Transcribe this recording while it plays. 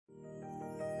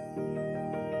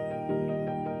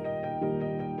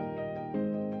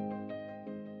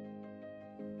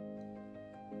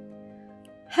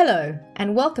Hello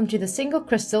and welcome to the Single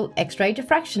Crystal X-ray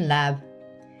Diffraction Lab.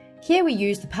 Here we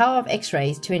use the power of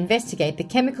X-rays to investigate the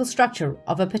chemical structure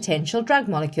of a potential drug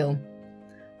molecule.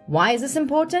 Why is this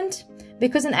important?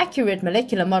 Because an accurate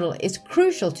molecular model is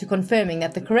crucial to confirming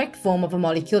that the correct form of a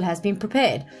molecule has been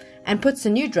prepared and puts a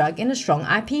new drug in a strong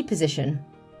IP position.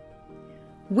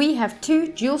 We have two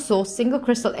dual-source single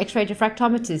crystal X-ray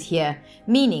diffractometers here,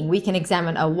 meaning we can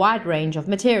examine a wide range of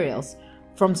materials,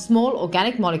 from small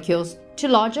organic molecules to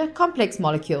larger complex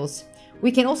molecules.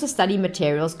 We can also study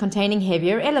materials containing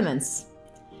heavier elements.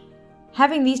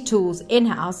 Having these tools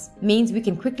in-house means we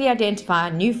can quickly identify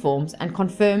new forms and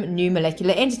confirm new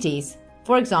molecular entities,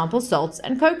 for example salts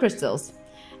and co-crystals.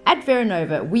 At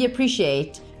Veranova, we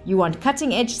appreciate you want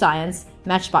cutting-edge science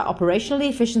matched by operational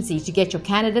efficiency to get your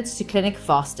candidates to clinic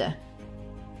faster.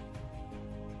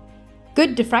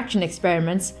 Good diffraction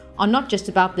experiments are not just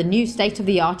about the new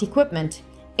state-of-the-art equipment.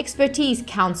 Expertise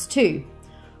counts too.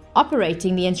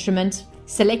 Operating the instrument,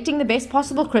 selecting the best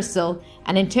possible crystal,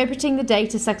 and interpreting the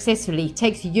data successfully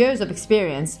takes years of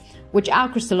experience, which our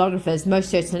crystallographers most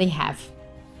certainly have.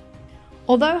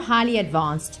 Although highly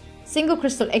advanced, single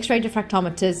crystal X-ray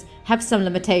diffractometers have some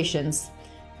limitations.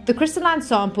 The crystalline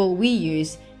sample we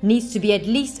use needs to be at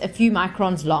least a few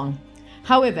microns long.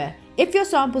 However, if your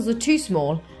samples are too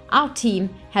small, our team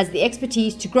has the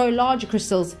expertise to grow larger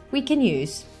crystals we can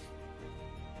use.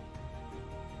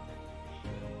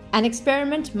 An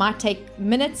experiment might take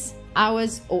minutes,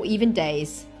 hours, or even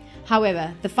days.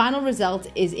 However, the final result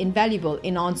is invaluable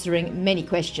in answering many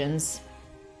questions.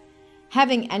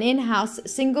 Having an in-house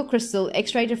single crystal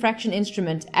X-ray diffraction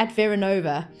instrument at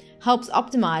Veranova helps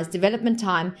optimize development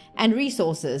time and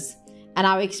resources, and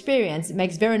our experience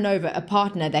makes Veranova a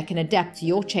partner that can adapt to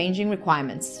your changing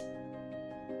requirements.